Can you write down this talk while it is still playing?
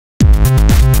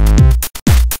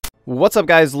What's up,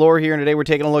 guys? Lore here, and today we're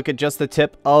taking a look at just the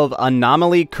tip of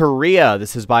Anomaly Korea.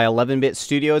 This is by 11-Bit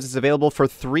Studios. It's available for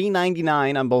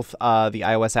 $3.99 on both the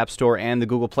iOS App Store and the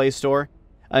Google Play Store.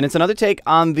 And it's another take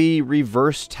on the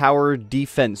reverse tower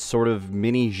defense sort of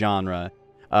mini-genre.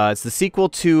 It's the sequel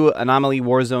to Anomaly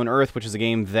Warzone Earth, which is a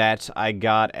game that I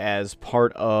got as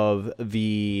part of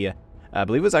the... I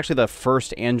believe it was actually the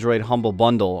first Android Humble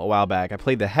Bundle a while back. I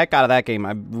played the heck out of that game.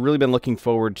 I've really been looking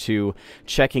forward to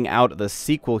checking out the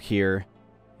sequel here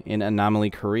in Anomaly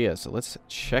Korea. So let's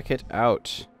check it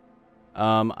out.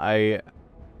 I'm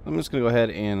just going to go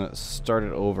ahead and start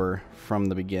it over from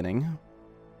the beginning,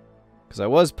 because I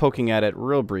was poking at it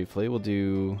real briefly. We'll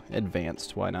do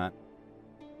advanced. Why not?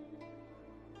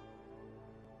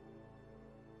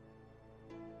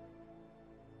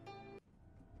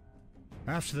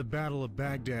 After the Battle of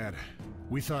Baghdad,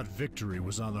 we thought victory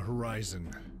was on the horizon.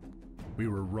 We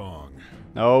were wrong.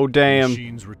 Oh, damn. The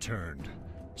machines returned,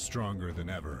 stronger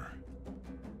than ever.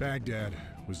 Baghdad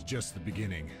was just the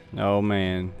beginning. Oh,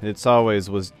 man. It always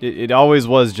was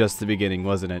just the beginning,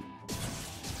 wasn't it?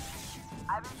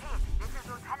 I repeat, this is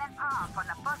Lieutenant Palm from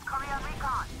the 1st Korean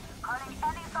Recon. Calling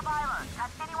any survivors. Can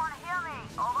anyone hear me?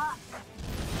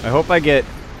 Over. I hope I get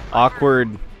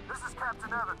awkward... This is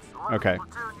Captain Evans. Okay.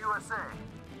 Platoon USA.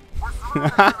 We're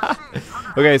surrounded by machines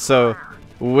under Okay, so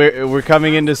we're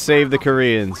coming in to save the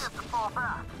Koreans. We have to fall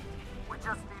back. We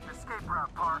just need an escape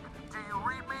route, Park. Do you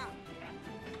read me?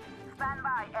 Stand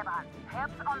by, Evan.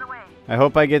 Help's on the way. I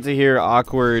hope I get to hear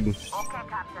awkward... Okay,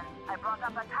 Captain. I brought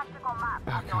up a tactical map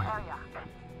of your area.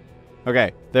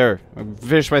 Okay, there. I've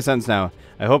finished my sentence now.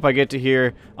 I hope I get to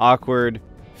hear awkward,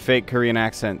 fake Korean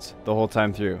accents the whole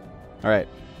time through. Alright.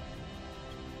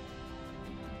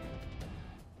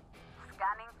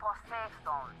 Scanning for safe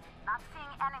zones. Not seeing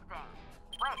anything.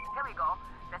 Wait, here we go.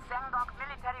 The Sengok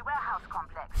Military Warehouse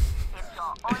Complex. It's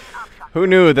your only option. Who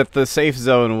knew that the safe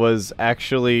zone was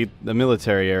actually the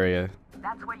military area?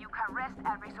 That's where you can rest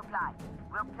and resupply.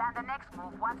 We'll plan the next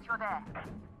move once you're there.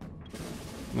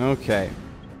 Okay.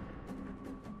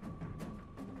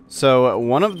 So,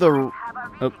 one of the... I have a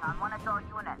reading on one of your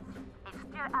units. It's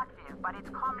still active, but its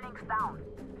comm link's down.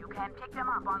 You can pick them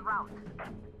up en route.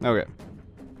 Okay.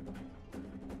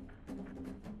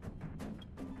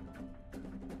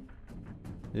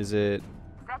 Is it...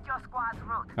 Set your squad's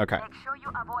route. Okay. Make sure you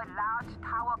avoid large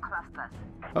tower clusters.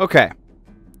 Okay.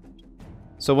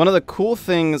 So one of the cool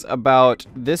things about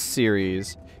this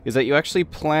series is that you actually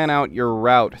plan out your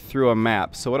route through a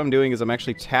map. So what I'm doing is I'm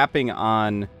actually tapping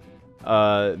on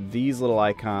these little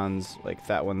icons, like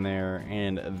that one there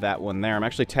and that one there. I'm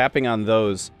actually tapping on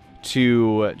those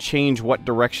to change what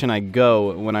direction I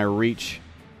go when I reach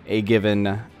a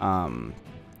given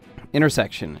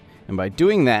intersection. And by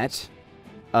doing that,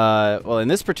 well, in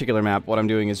this particular map, what I'm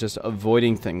doing is just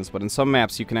avoiding things. But in some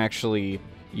maps, you can actually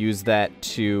use that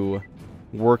to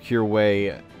work your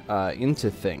way into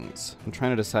things. I'm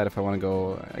trying to decide if I want to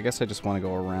go... I guess I just want to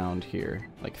go around here,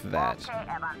 like that. Okay,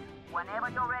 Evan. Whenever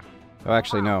you're ready. Oh,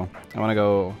 actually, no. I want to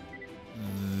go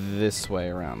this way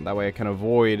around. That way I can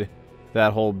avoid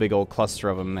that whole big old cluster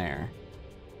of them there.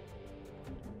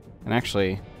 And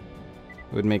actually,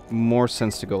 it would make more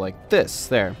sense to go like this.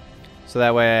 There. So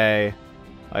that way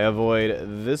I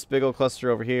avoid this big old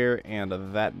cluster over here and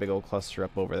that big old cluster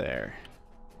up over there.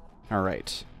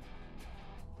 Alright.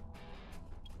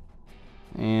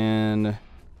 And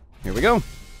here we go.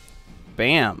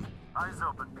 Bam. Eyes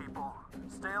open, people.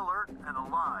 Stay alert and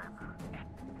alive.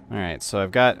 Alright, so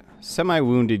I've got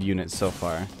semi-wounded units so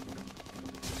far.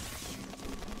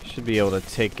 Should be able to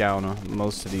take down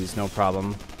most of these, no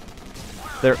problem.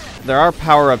 There are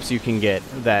power-ups you can get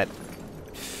that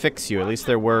fix you. At least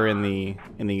there were in the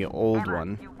old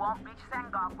one. You won't reach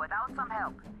Sengok without some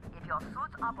help. If your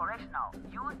suit's operational,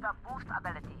 use the boost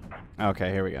ability.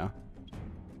 Okay, here we go.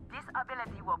 This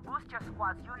ability will boost your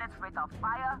squad's units' rate of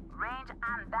fire, range,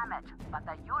 and damage. But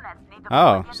the units need to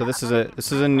Oh, so this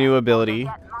is a new ability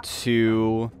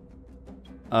to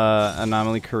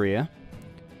Anomaly Korea.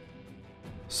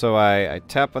 So I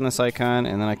tap on this icon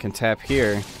and then I can tap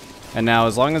here. And now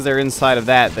as long as they're inside of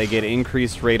that, they get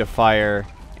increased rate of fire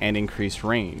and increased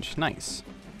range. Nice.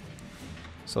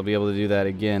 So I'll be able to do that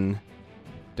again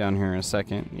down here in a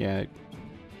second. Yeah,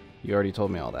 you already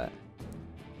told me all that.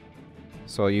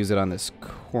 So I'll use it on this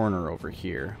corner over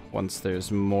here once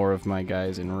there's more of my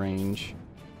guys in range.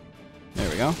 There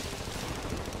we go.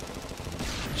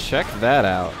 Check that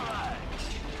out.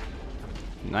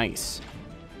 Nice.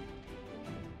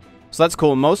 So that's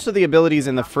cool. Most of the abilities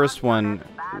in the first one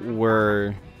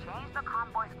were... Change the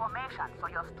convoy's formation so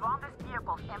your strongest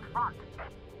vehicles in front.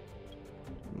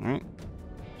 Alright.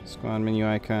 Squad menu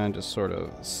icon, just sort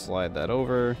of slide that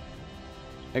over.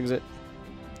 Exit.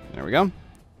 There we go.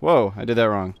 Whoa, I did that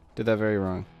wrong. Did that very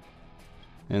wrong.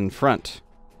 In front.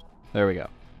 There we go.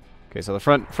 Okay, so the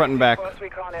front and back. First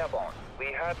recon airborne. We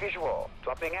have visual.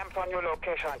 Dropping amp on your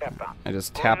location, Captain. I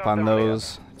just tap on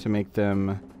those to make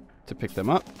them, to pick them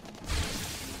up.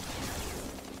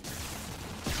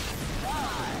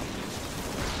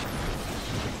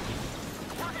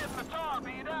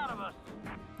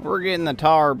 We're getting the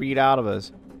tar beat out of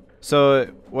us. So,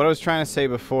 what I was trying to say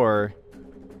before,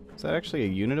 is that actually a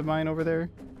unit of mine over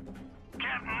there?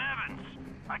 Captain Evans,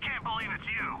 I can't believe it's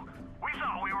you. We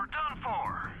thought we were done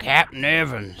for. Captain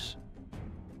Evans.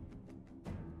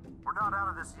 We're not out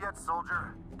of this yet,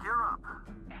 soldier. Gear up.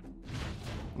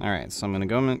 Alright, so I'm going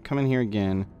to come in here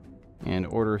again and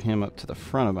order him up to the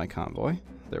front of my convoy.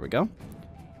 There we go.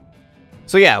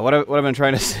 So yeah, what I've been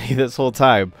trying to say this whole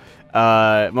time,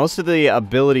 most of the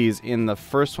abilities in the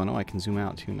first one, oh, I can zoom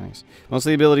out too, nice. Most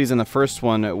of the abilities in the first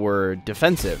one were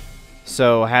defensive,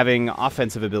 so having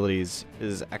offensive abilities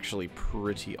is actually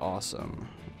pretty awesome.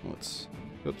 Let's,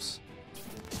 oops,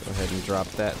 go ahead and drop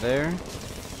that there.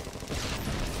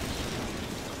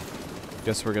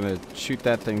 Guess we're gonna shoot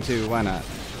that thing too, why not?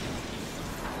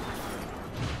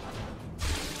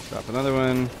 Drop another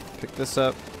one, pick this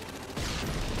up.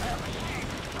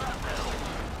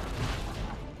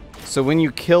 So when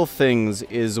you kill things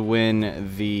is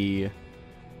when the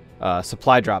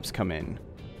supply drops come in.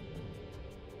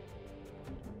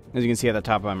 As you can see at the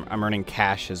top, I'm earning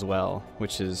cash as well,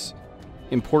 which is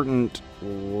important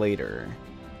later.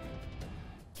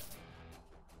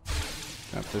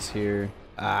 Drop this here.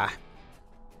 Ah.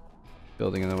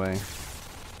 Building in the way.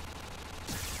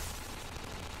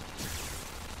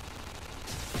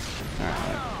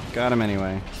 Alright, got him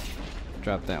anyway.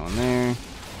 Drop that one there.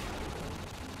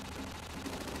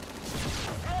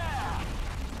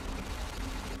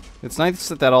 It's nice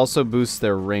that that also boosts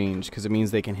their range, because it means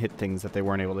they can hit things that they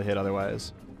weren't able to hit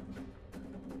otherwise.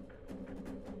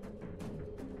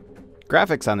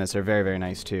 Graphics on this are very, very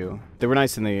nice too. They were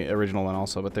nice in the original one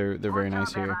also, but they're very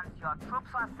nice here. Your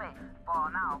troops are safe for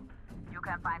now. You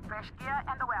can find fresh gear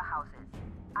in the warehouses.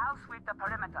 I'll sweep the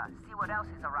perimeter, see what else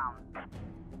is around.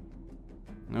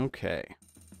 Okay.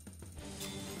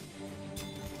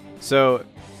 So,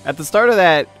 at the start of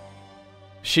that,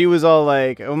 she was all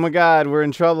like, oh my god, we're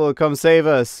in trouble, come save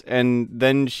us. And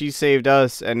then she saved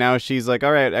us, and now she's like,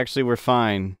 alright, actually we're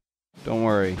fine. Don't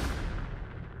worry.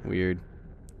 Weird.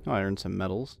 Oh, I earned some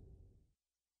medals.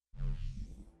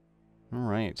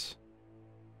 Alright.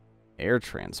 Air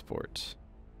transport.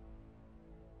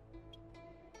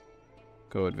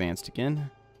 Go advanced again.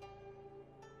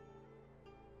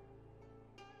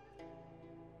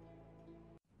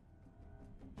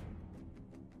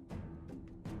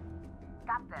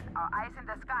 Captain, our eyes in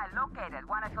the sky located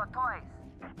one of your toys.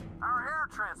 Our air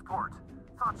transport.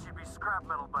 Thought she'd be scrap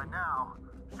metal by now.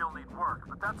 She'll need work,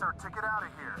 but that's our ticket out of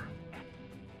here.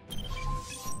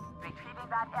 Retrieving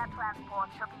that air transport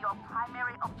should be your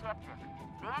primary objective.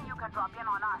 Then you can drop in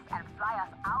on us and fly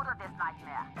us out of this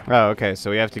nightmare. Oh, okay, so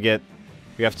we have to get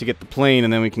the plane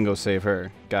and then we can go save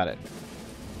her. Got it.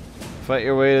 Fight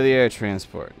your way to the air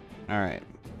transport. Alright.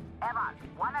 Evans,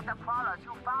 one of the crawlers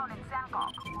you found in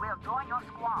Sangok will join your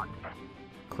squad.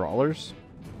 Crawlers?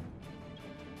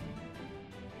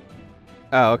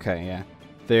 Oh, okay, yeah.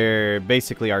 They're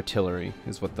basically artillery,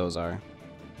 is what those are.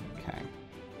 Okay.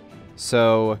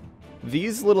 So,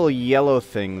 these little yellow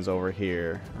things over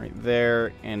here, right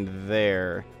there and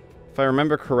there, if I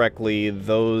remember correctly,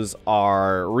 those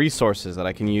are resources that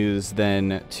I can use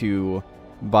then to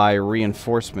buy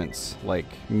reinforcements, like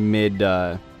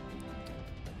mid-battle.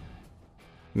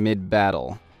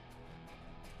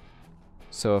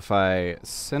 So if I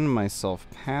send myself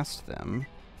past them...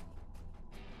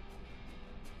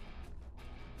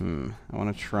 I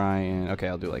want to try and... Okay,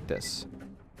 I'll do it like this.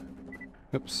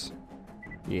 Oops.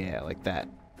 Yeah, like that.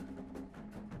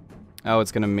 Oh,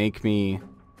 it's going to make me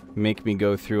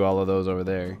go through all of those over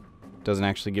there. Doesn't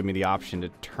actually give me the option to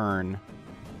turn.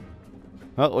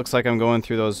 Well, it looks like I'm going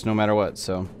through those no matter what,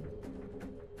 so...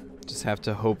 Just have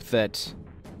to hope that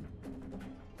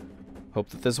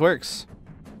this works.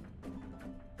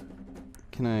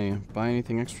 Can I buy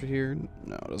anything extra here?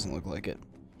 No, it doesn't look like it.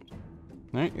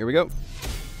 Alright, here we go.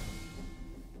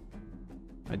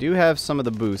 I do have some of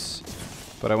the boosts,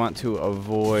 but I want to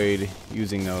avoid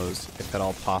using those, if at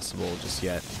all possible, just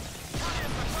yet.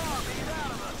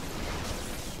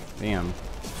 Damn.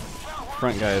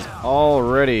 Front guy's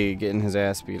already getting his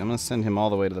ass beat. I'm going to send him all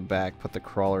the way to the back, put the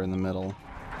crawler in the middle.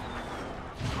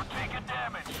 We're taking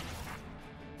damage.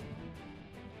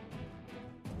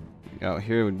 Oh,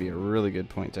 here would be a really good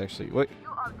point to actually... What? You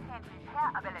obtained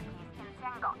repair abilities in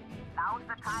Sengo. Now's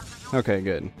the time to use Okay,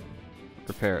 good.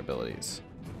 Repair abilities.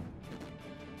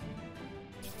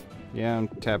 Yeah, I'm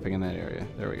tapping in that area.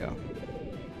 There we go.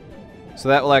 So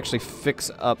that will actually fix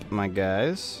up my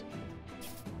guys.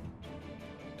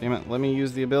 Damn it, let me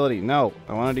use the ability. No,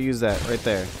 I wanted to use that right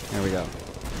there. There we go.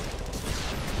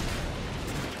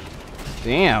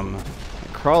 Damn. The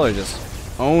crawler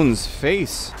just owns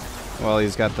face while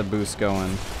he's got the boost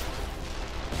going.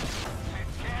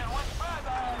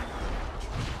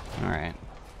 Alright.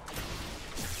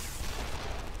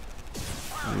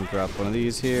 Let me drop one of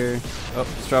these here. Oh,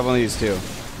 let's drop one of these too.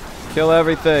 Kill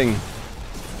everything.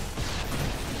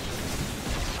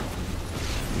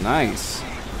 Nice.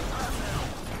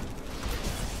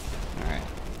 Alright.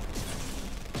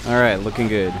 Alright, looking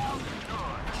good.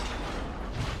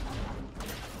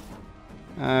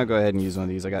 I'll go ahead and use one of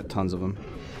these. I got tons of them.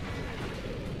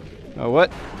 Oh,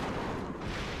 what?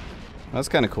 That's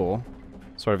kind of cool.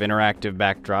 Sort of interactive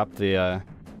backdrop. The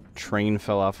train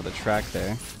fell off of the track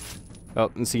there.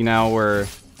 Oh, and see now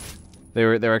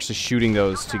they're actually shooting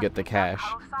those to get the cash.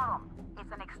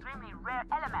 It's an extremely rare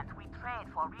element we trade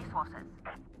for resources.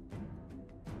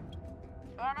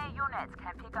 Any units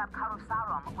can pick up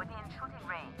Karusarum within shooting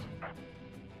range.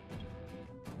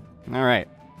 Alright.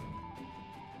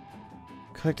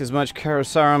 Collect as much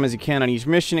Karusarum as you can on each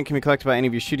mission. It can be collected by any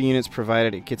of your shooting units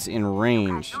provided it gets in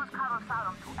range. Use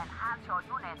Karusarum to enhance your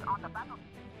units on the battle.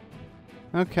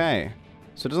 Okay.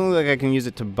 So it doesn't look like I can use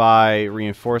it to buy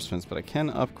reinforcements, but I can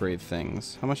upgrade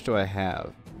things. How much do I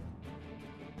have?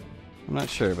 I'm not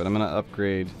sure, but I'm going to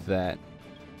upgrade that.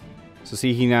 So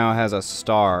see, he now has a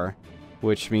star,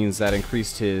 which means that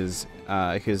increased his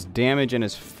damage and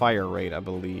his fire rate, I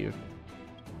believe.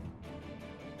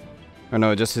 Or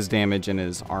no, just his damage and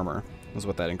his armor was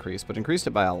what that increased, but increased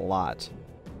it by a lot.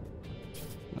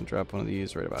 I'm going to drop one of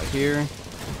these right about here.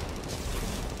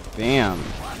 Bam.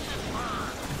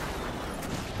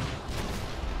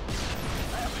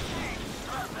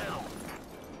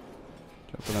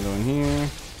 Drop another one here.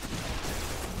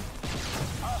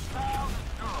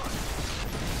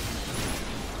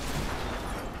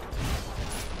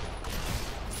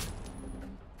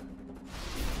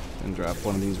 And drop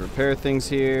one of these repair things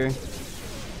here.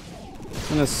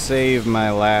 I'm going to save my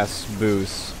last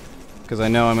boost, because I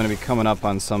know I'm going to be coming up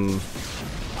on some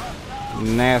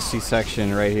nasty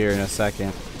section right here in a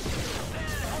second.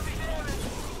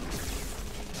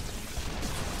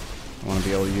 I want to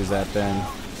be able to use that then.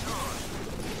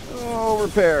 Oh,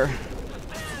 repair.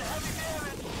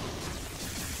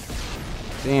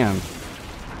 Damn.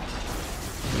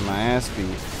 Getting my ass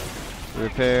beat.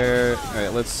 Repair.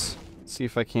 Alright, let's see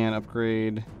if I can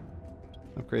upgrade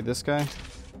this guy.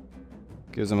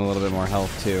 Gives him a little bit more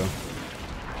health too.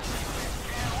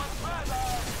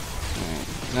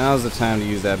 Alright, now's the time to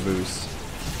use that boost.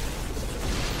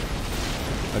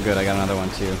 Oh good, I got another one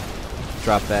too.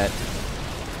 Drop that.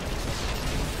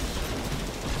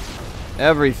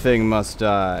 Everything must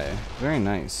die. Very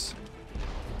nice.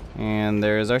 And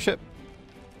there's our ship.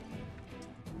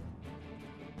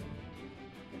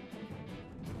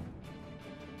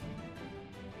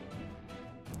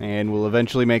 And we'll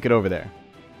eventually make it over there.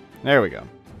 There we go.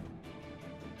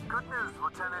 Good news,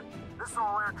 Lieutenant. This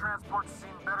all air transport's seen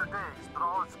better days, but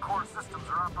all its core systems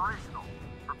are operational.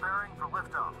 Preparing for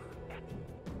liftoff.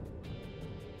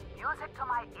 Music to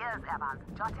my ears, Evans.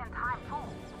 Just in time,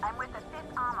 too. I'm with the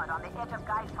 5th Armored on the edge of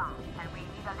Gaisang, and we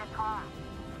need a lift home.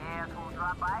 Care to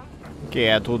drop by?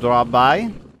 Care to drop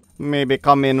by? Maybe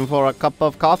come in for a cup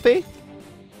of coffee?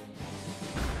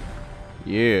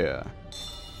 Yeah.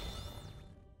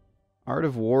 Art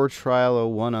of War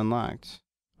Trial 01 unlocked.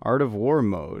 Art of War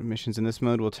mode. Missions in this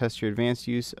mode will test your advanced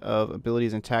use of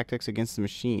abilities and tactics against the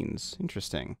machines.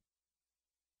 Interesting.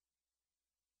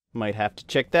 Might have to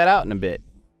check that out in a bit.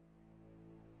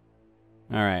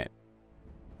 Alright.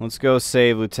 Let's go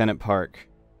save Lieutenant Park.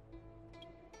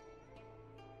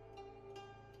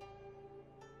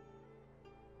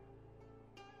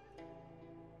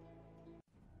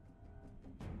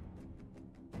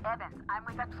 Evans, I'm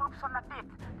with the troops from the 5th.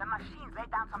 The machines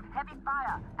laid down some heavy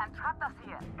fire and trapped us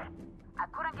here. I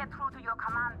couldn't get through to your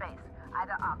command base.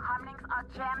 Either our comlinks are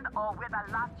jammed or we're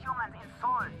the last humans in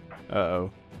Seoul.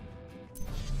 Uh-oh.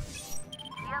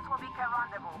 Here's where we can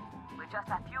rendezvous. With just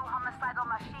a few homicidal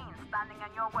machines standing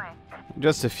in your way.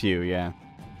 Just a few, yeah.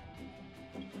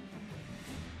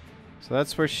 So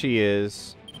that's where she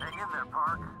is. Hang in there,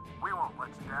 Park. We won't let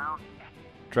you down.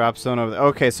 Drop zone over there.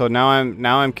 Okay, so now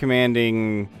I'm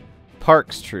commanding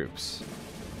Park's troops.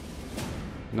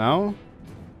 No?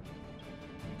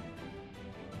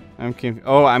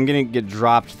 Oh, I'm gonna get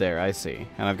dropped there. I see.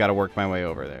 And I've got to work my way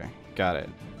over there. Got it.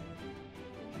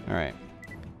 Alright.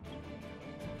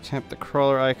 Tap the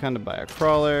crawler icon to buy a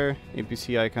crawler.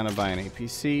 APC icon to buy an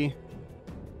APC.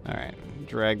 Alright.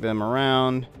 Drag them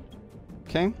around.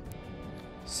 Okay.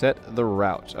 Set the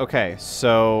route. Okay,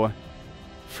 so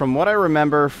from what I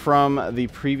remember from the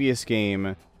previous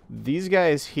game, these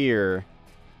guys here,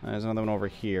 there's another one over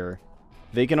here,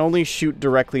 they can only shoot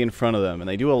directly in front of them, and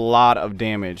they do a lot of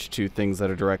damage to things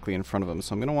that are directly in front of them.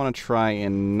 So I'm going to want to try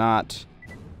and not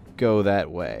go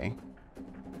that way.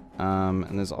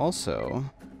 And there's also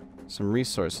some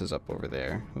resources up over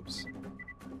there. Oops.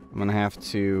 I'm going to have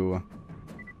to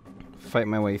fight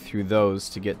my way through those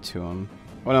to get to them.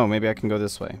 Oh no, maybe I can go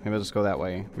this way. Maybe I'll just go that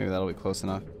way. Maybe that'll be close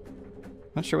enough.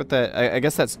 Not sure what that... I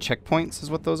guess that's checkpoints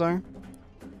is what those are.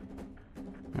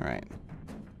 Alright.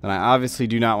 Then I obviously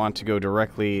do not want to go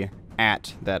directly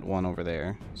at that one over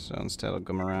there. So instead I'll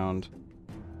come around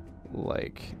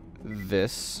like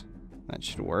this. That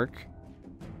should work.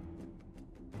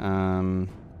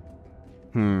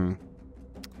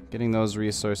 Getting those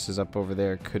resources up over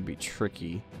there could be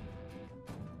tricky.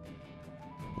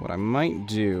 What I might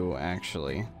do,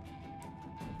 actually,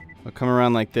 I'll come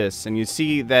around like this, and you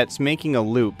see that's making a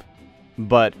loop,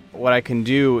 but what I can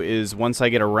do is once I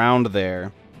get around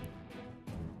there,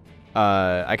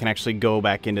 I can actually go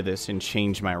back into this and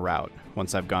change my route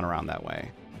once I've gone around that way.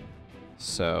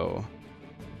 So,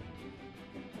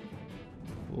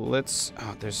 let's...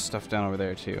 Oh, there's stuff down over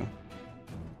there, too.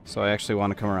 So I actually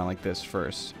want to come around like this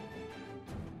first.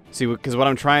 See, because what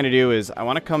I'm trying to do is I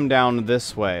want to come down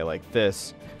this way, like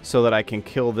this, so that I can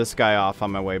kill this guy off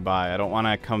on my way by. I don't want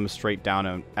to come straight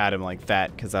down at him like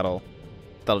that, because that'll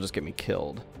just get me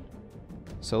killed.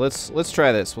 So let's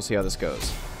try this. We'll see how this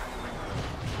goes.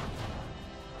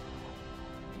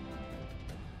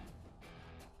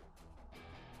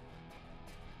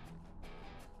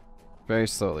 Very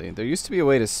slowly. There used to be a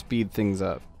way to speed things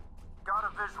up. Got a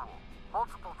visual.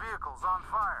 Multiple vehicles on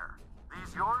fire.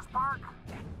 These yours, Park?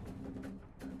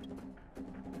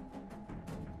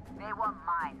 They were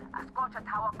mine. A Scorcher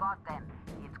Tower got them.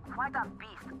 It's quite a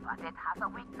beast, but it has a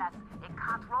weakness. It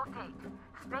can't rotate.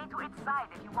 Stay to its side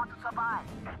if you want to survive.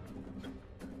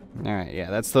 Alright, yeah,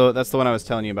 that's the one I was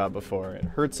telling you about before. It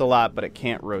hurts a lot, but it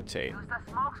can't rotate. Use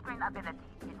the smokescreen ability.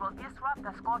 It will disrupt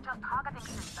the Scorcher's targeting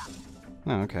system.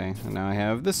 Oh, okay. And now I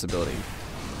have this ability.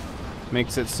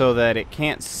 Makes it so that it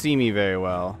can't see me very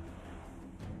well.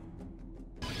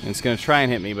 And it's going to try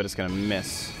and hit me, but it's going to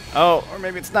miss. Oh, or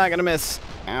maybe it's not going to miss.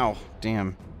 Ow,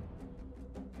 damn.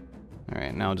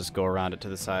 Alright, now I'll just go around it to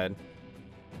the side.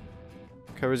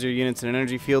 Covers your units in an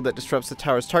energy field that disrupts the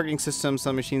tower's targeting system.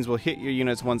 Some machines will hit your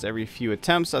units once every few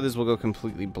attempts. Others will go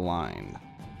completely blind.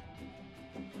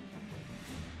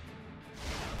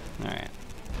 Alright.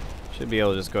 Should be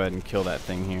able to just go ahead and kill that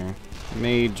thing here.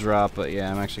 May drop, but yeah,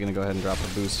 I'm actually going to go ahead and drop a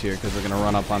boost here because we're going to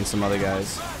run up on some other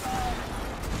guys.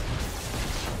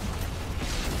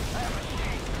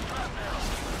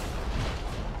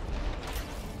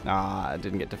 Ah, I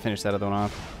didn't get to finish that other one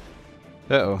off.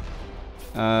 Uh-oh.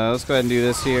 Let's go ahead and do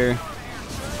this here.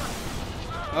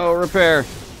 Oh, repair!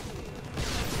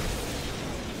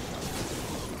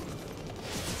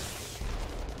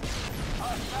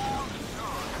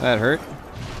 That hurt.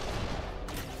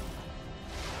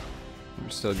 We're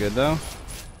still good, though.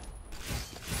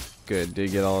 Good.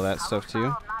 Did get all of that stuff, too.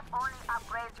 Not only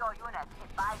upgrades your unit,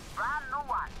 it buys brand new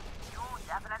ones. You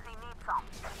definitely need some.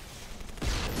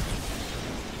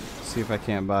 See if I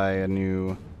can't buy a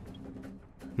new...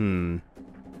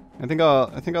 I think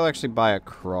I'll actually buy a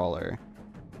crawler.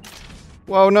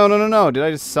 Whoa, no, no, no, no. Did I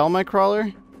just sell my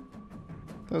crawler?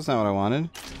 That's not what I wanted.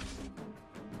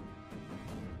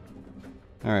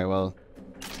 Alright, well.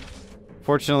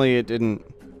 Fortunately, it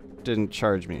didn't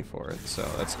charge me for it, so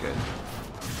that's good.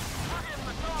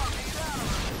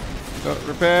 Go,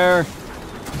 repair!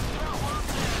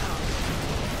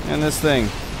 And this thing.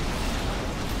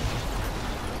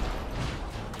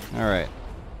 Alright,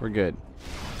 we're good.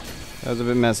 That was a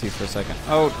bit messy for a second.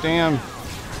 Oh, damn!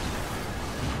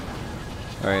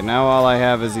 Alright, now all I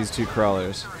have is these two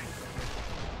crawlers.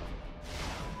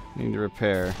 Need to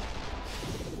repair.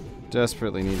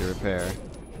 Desperately need to repair.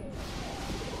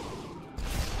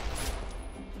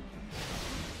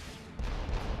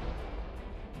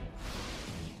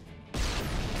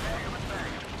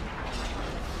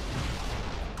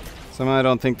 Somehow I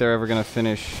don't think they're ever gonna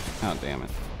finish. Oh, damn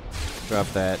it. Drop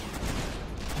that.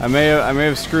 I may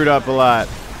have screwed up a lot.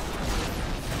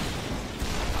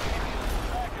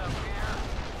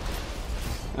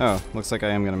 Oh, looks like I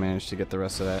am gonna manage to get the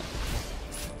rest of that.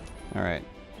 Alright.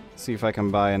 See if I can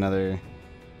buy another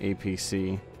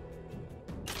APC.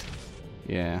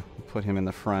 Yeah, we'll put him in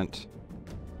the front.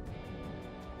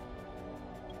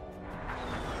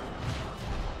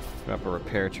 Drop a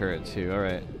repair turret too.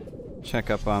 Alright. Check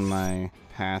up on my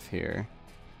path here.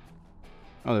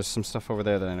 Oh, there's some stuff over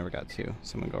there that I never got to.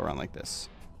 So I'm gonna go around like this.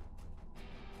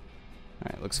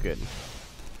 Alright, looks good.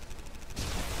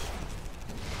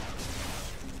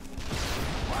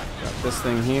 Got this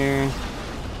thing here.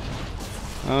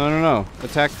 Oh, no.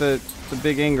 Attack the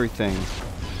big angry thing.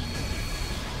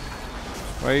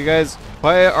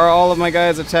 Why are all of my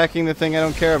guys attacking the thing I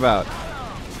don't care about?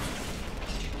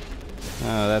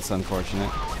 Oh, that's unfortunate.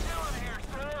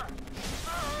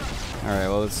 Alright,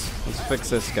 well let's fix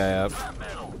this guy up.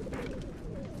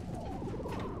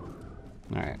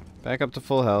 Alright, back up to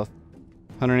full health.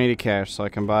 180 cash, so I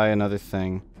can buy another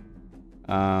thing.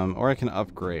 Or I can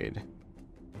upgrade.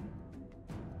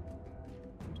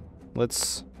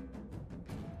 Let's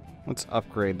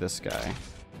upgrade this guy.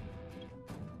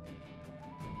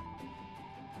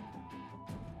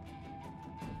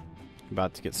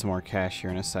 About to get some more cash here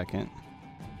in a second.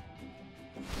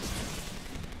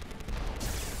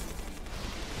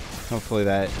 Hopefully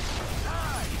that...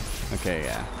 Okay,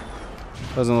 yeah.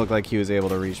 Doesn't look like he was able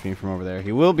to reach me from over there.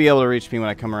 He will be able to reach me when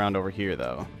I come around over here,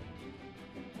 though.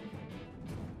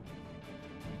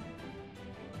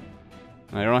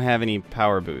 I don't have any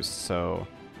power boosts, so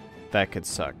that could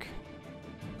suck.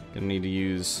 Gonna need to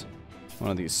use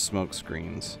one of these smoke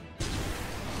screens.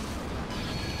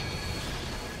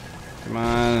 Come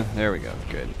on, there we go,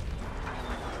 good.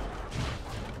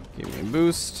 Give me a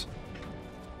boost.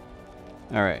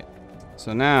 Alright,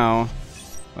 so now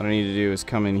what I need to do is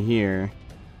come in here,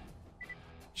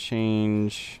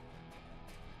 change.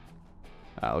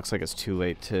 Looks like it's too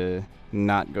late to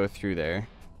not go through there.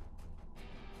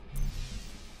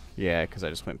 Yeah, because I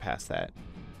just went past that.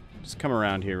 Just come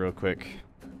around here real quick.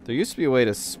 There used to be a way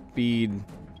to speed...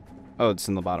 Oh, it's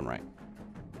in the bottom right.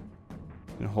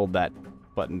 And hold that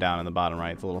button down in the bottom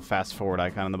right, the little fast forward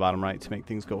icon in the bottom right to make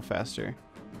things go faster.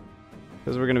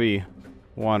 Because we're going to be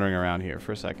wandering around here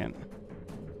for a second.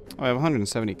 Oh, I have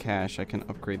 170 cash. I can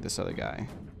upgrade this other guy.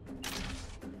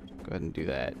 Go ahead and do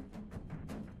that.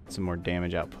 Some more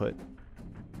damage output.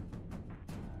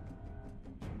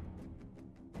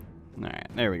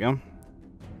 Alright, there we go.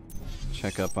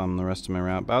 Check up on the rest of my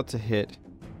route. About to hit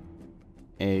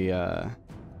a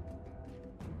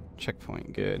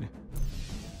checkpoint. Good.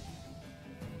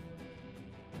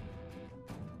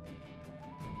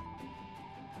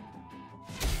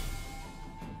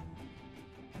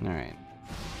 Alright.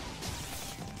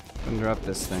 Gonna drop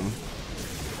this thing.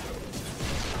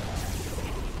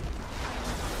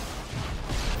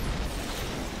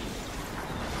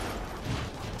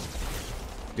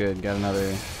 Good, got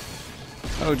another.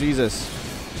 Oh Jesus.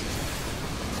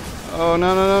 Oh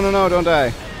no, don't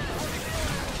die.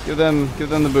 Give them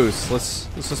the boost. Let's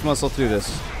just muscle through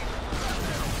this.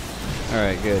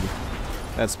 Alright, good.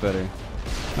 That's better.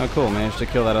 Oh cool, managed to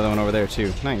kill that other one over there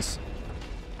too. Nice.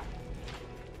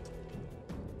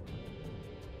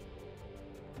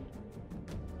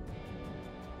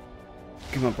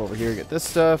 Come up over here, get this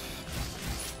stuff.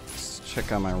 Let's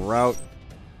check out my route.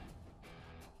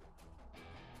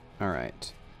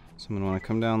 Alright. So I'm going to want to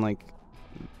come down like...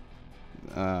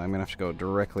 I'm going to have to go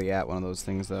directly at one of those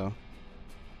things, though.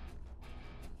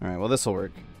 Alright, well this will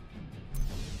work.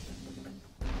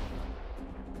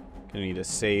 Gonna need to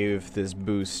save this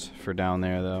boost for down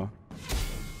there, though.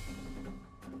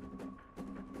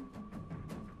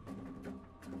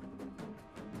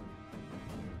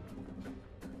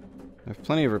 I have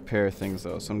plenty of repair things,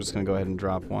 though, so I'm just going to go ahead and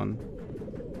drop one.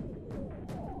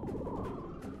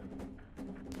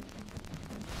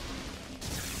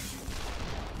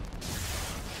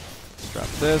 Drop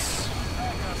this,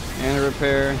 and a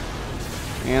repair,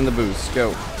 and the boost.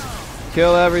 Go.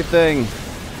 Kill everything.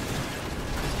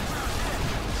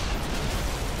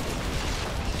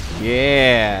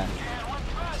 Yeah.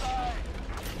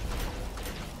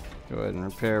 Go ahead and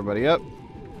repair everybody up.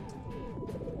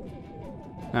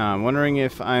 Now, I'm wondering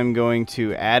if I'm going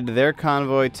to add their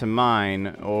convoy to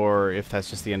mine, or if that's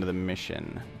just the end of the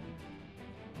mission.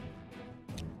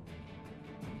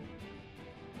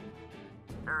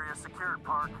 Area secured,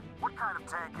 Park. What kind of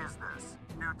tank is this?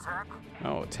 New tech?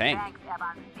 Oh, a tank. Thanks,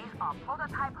 Evan. These are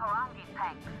prototype Harangi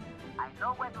tanks. I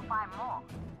know where to find more.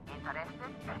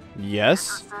 Interested?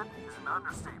 Yes? Interested is an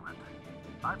understatement.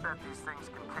 I bet these things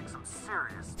can kick some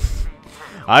serious machine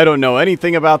tail. I don't know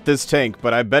anything about this tank,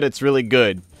 but I bet it's really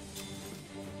good.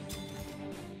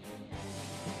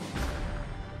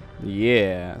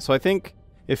 Yeah, so I think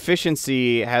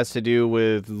efficiency has to do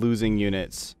with losing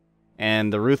units,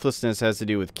 and the ruthlessness has to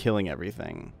do with killing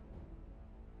everything.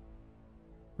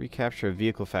 Recapture a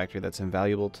vehicle factory that's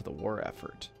invaluable to the war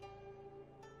effort.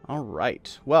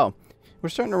 Alright. Well, we're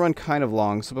starting to run kind of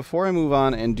long, so before I move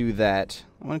on and do that,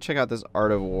 I want to check out this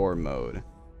Art of War mode.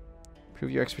 Prove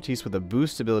your expertise with a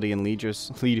boost ability and lead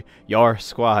your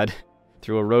squad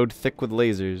through a road thick with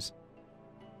lasers.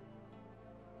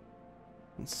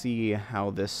 Let's see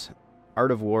how this Art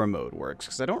of War mode works,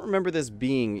 because I don't remember this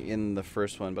being in the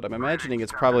first one, but I'm imagining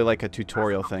it's probably like a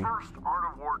tutorial thing. First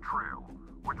Art of War trail,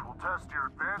 which will test your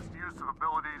advanced use of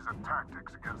abilities and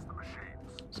tactics against the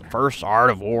machines. It's the first Art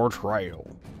of War trail.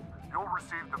 You'll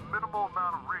receive the minimal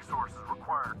amount of resources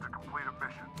required to complete a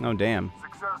mission. Oh, damn.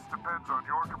 Success depends on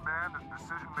your command and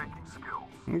decision-making skills.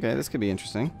 Okay, this could be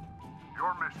interesting.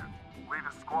 Your mission, lead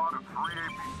a squad of 3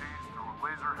 APCs through a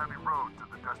laser-heavy road to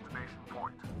the destination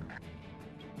point.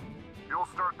 You'll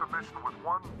start the mission with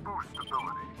 1 boost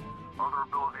ability. Other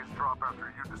abilities drop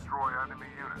after you destroy enemy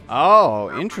units. Oh,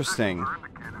 Their interesting. positions are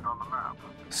indicated on the map.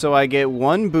 So I get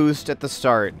 1 boost at the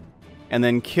start, and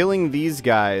then killing these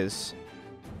guys,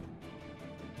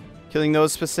 killing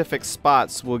those specific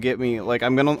spots will get me, like,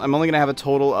 I'm only gonna have a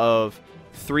total of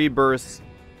 3 bursts,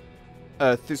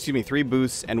 3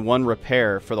 boosts and 1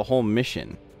 repair for the whole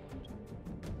mission.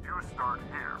 You start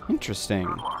here. Interesting.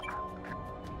 Good luck.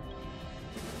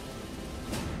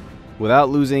 Without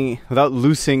losing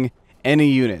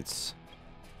any units.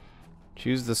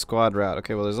 Choose the squad route.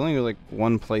 Okay, well, there's only like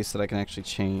 1 place that I can actually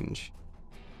change.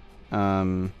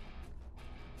 We'll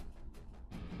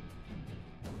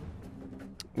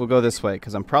go this way,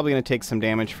 because I'm probably going to take some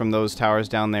damage from those towers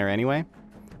down there anyway.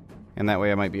 And that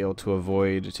way I might be able to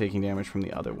avoid taking damage from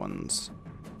the other ones.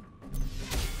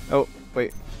 Oh,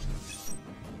 wait.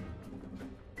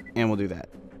 And we'll do that.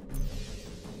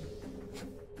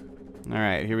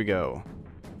 Alright, here we go.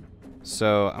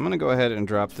 So, I'm going to go ahead and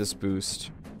drop this boost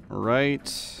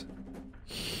right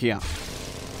here.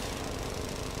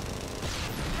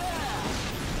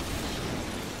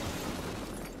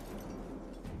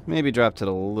 Maybe dropped it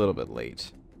a little bit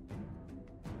late.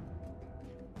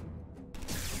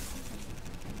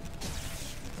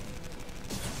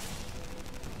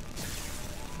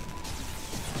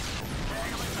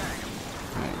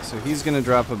 Alright, so he's going to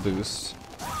drop a boost.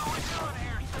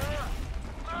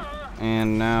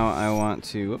 And now I want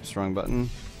to, whoops, wrong button.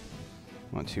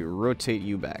 I want to rotate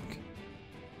you back.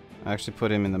 I actually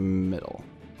put him in the middle.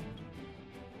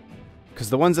 Because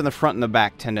the ones in the front and the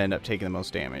back tend to end up taking the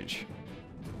most damage.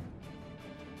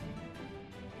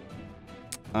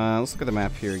 Let's look at the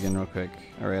map here again real quick.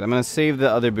 Alright, I'm going to save the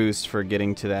other boost for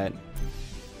getting to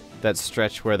that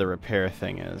stretch where the repair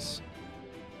thing is.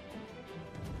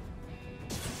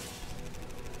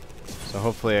 So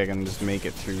hopefully I can just make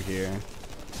it through here.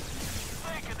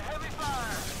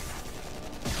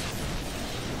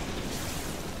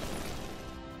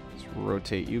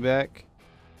 Rotate you back.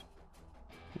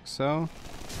 Like so.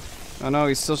 Oh no,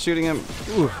 he's still shooting him.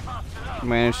 Ooh.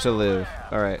 Managed to live.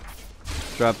 Alright.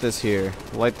 Drop this here.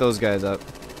 Light those guys up.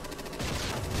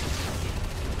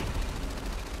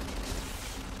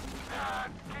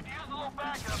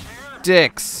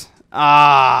 Dicks.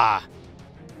 Ah.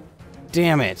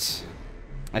 Damn it.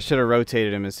 I should have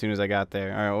rotated him as soon as I got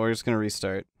there. Alright, we're just going to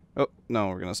restart. Oh, no,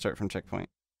 we're going to start from checkpoint.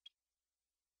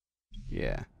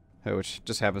 Yeah. Which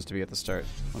just happens to be at the start.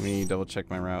 Let me double check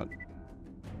my route.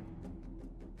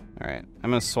 Alright,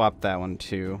 I'm going to swap that one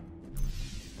too.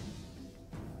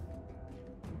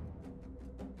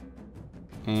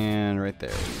 And right there,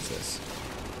 we'll use this.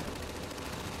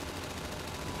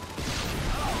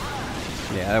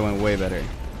 Yeah, that went way better.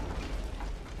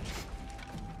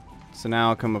 So now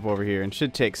I'll come up over here and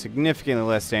should take significantly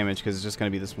less damage because it's just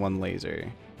going to be this 1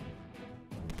 laser.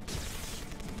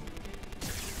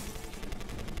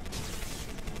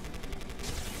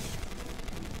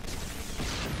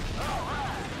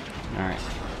 Alright.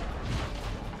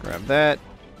 Grab that.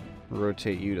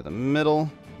 Rotate you to the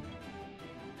middle.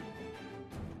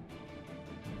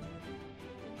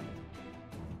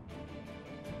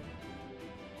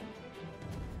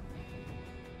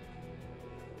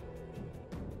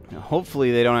 Now,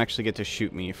 hopefully they don't actually get to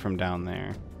shoot me from down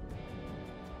there.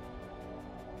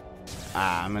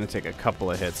 Ah, I'm going to take a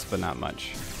couple of hits, but not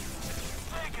much.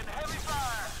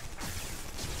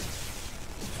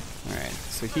 Alright,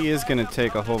 so he is going to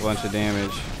take a whole bunch of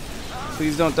damage.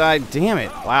 Please don't die. Damn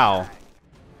it. Wow.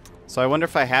 So I wonder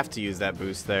if I have to use that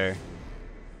boost there.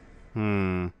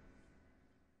 Alright,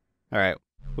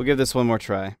 we'll give this one more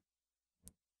try.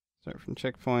 Start from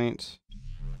checkpoint.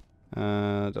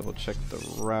 Double check the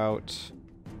route.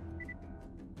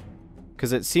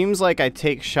 Because it seems like I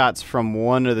take shots from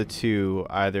one of the two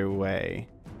either way.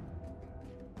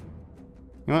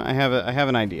 You know what? I have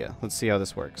an idea. Let's see how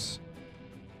this works.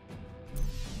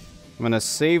 I'm going to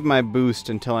save my boost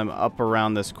until I'm up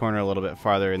around this corner a little bit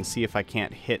farther and see if I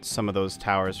can't hit some of those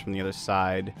towers from the other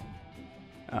side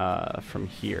from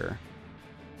here.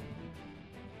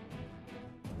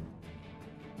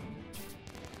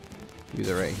 Use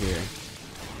it right here.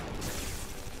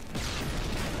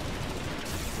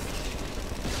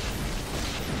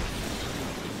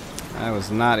 I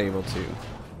was not able to.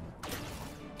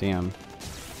 Damn.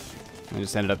 I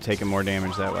just ended up taking more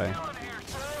damage that way.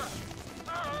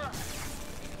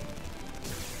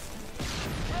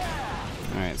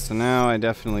 Alright, so now I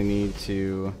definitely need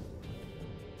to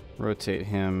rotate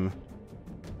him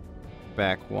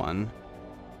back one.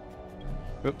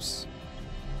 Oops.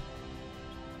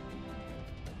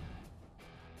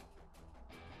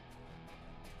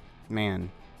 Man.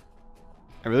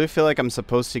 I really feel like I'm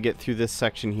supposed to get through this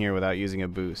section here without using a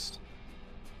boost.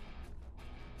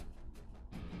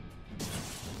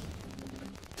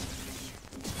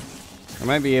 I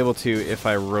might be able to if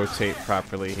I rotate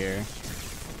properly here.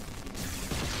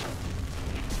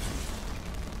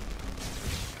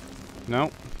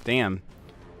 Nope. Damn.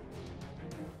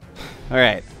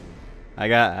 Alright. I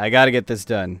gotta get this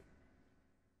done.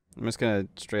 I'm just gonna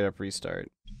straight up restart.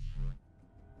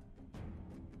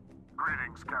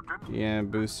 Greetings, Captain. Yeah,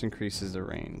 boost increases the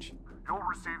range. You'll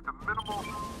receive the minimal...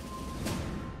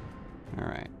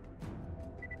 Alright.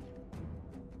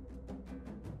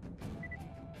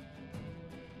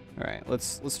 Alright,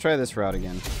 let's try this route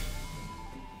again.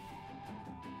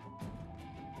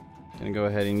 Gonna go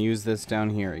ahead and use this down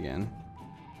here again.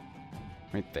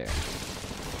 Right there.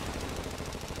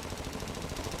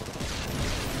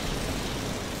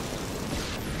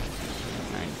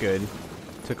 Alright, good.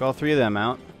 Took all three of them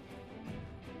out.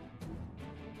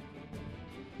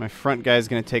 My front guy's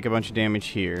gonna take a bunch of damage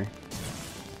here.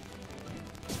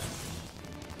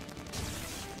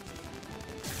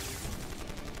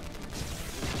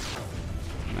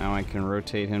 Now I can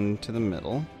rotate him to the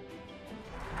middle.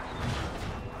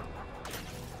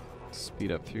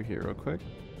 Speed up through here real quick.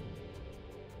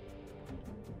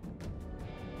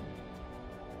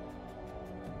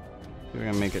 We're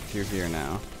gonna make it through here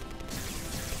now.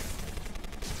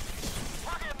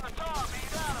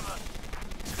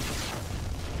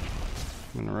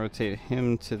 I'm gonna rotate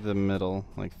him to the middle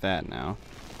like that now.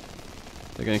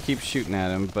 They're gonna keep shooting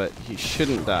at him, but he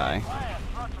shouldn't die.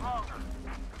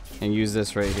 And use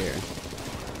this right here.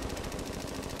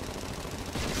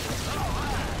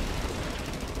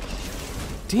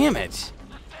 Damn it!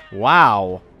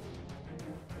 Wow.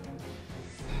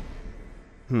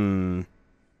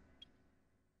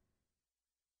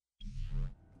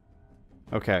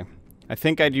 Okay. I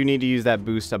think I do need to use that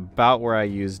boost about where I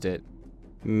used it.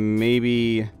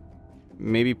 Maybe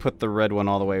put the red one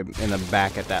all the way in the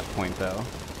back at that point, though.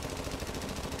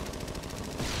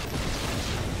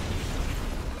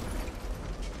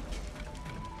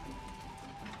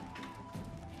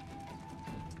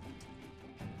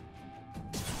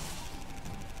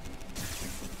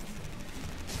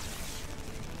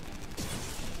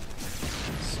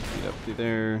 Speed up through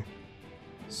there.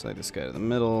 Slide this guy to the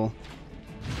middle.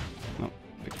 Oh,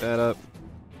 pick that up.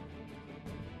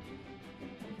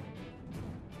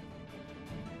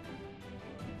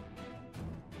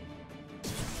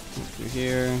 Through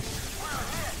here.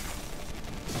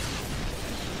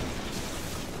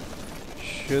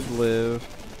 Should live.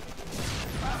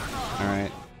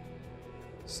 Alright.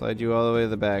 Slide you all the way to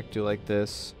the back. Do like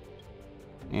this.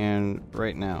 And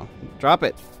right now. Drop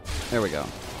it! There we go.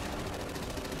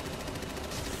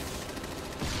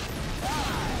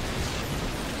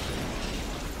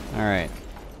 Alright.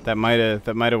 That might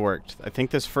have worked. I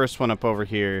think this first one up over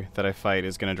here that I fight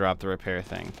is gonna drop the repair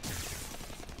thing.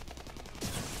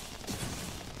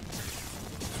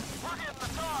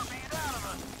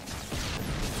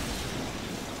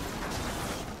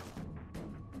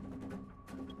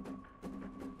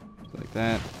 Like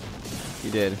that.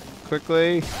 He did.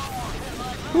 Quickly.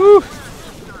 Woo!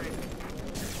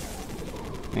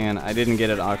 Man, I didn't get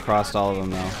it across all of them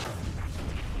though.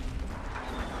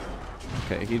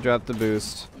 Okay, he dropped the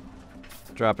boost.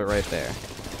 Drop it right there.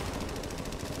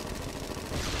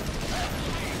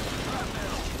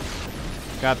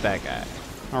 Got that guy.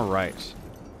 Alright.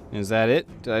 Is that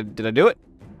it? Did I do it?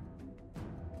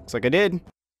 Looks like I did.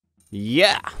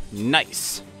 Yeah!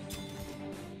 Nice!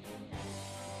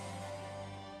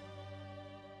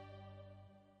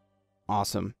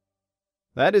 Awesome.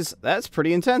 That's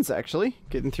pretty intense, actually,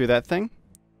 getting through that thing.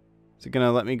 Is it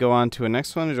gonna let me go on to a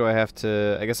next one, or do I have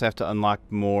to... I guess I have to unlock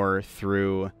more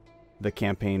through the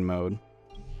campaign mode.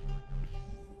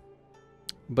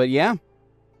 But yeah.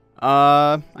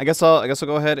 I guess I'll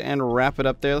go ahead and wrap it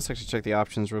up there. Let's actually check the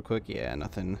options real quick. Yeah,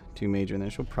 nothing too major in there.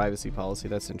 Show privacy policy.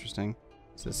 That's interesting.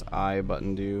 What's this I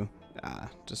button do?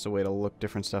 Just a way to look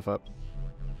different stuff up.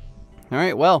 All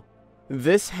right, well,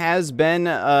 this has been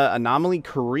Anomaly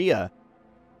Korea.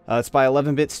 It's by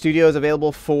 11-Bit Studios,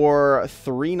 available for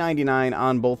 $3.99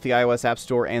 on both the iOS App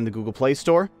Store and the Google Play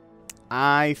Store.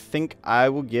 I think I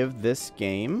will give this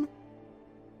game...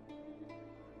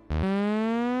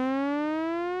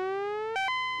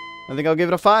 I think I'll give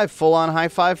it a 5. Full-on high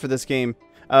 5 for this game.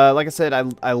 Like I said,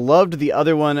 I loved the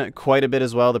other one quite a bit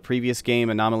as well, the previous game,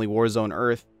 Anomaly Warzone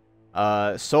Earth.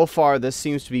 So far, this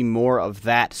seems to be more of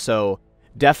that, so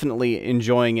definitely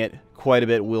enjoying it quite a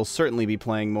bit. We'll certainly be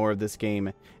playing more of this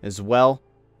game as well.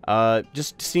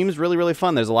 Just seems really, really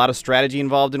fun. There's a lot of strategy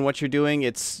involved in what you're doing.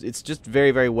 It's just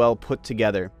very, very well put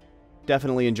together.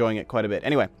 Definitely enjoying it quite a bit.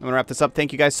 Anyway, I'm going to wrap this up.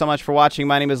 Thank you guys so much for watching.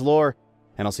 My name is Lore,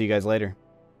 and I'll see you guys later.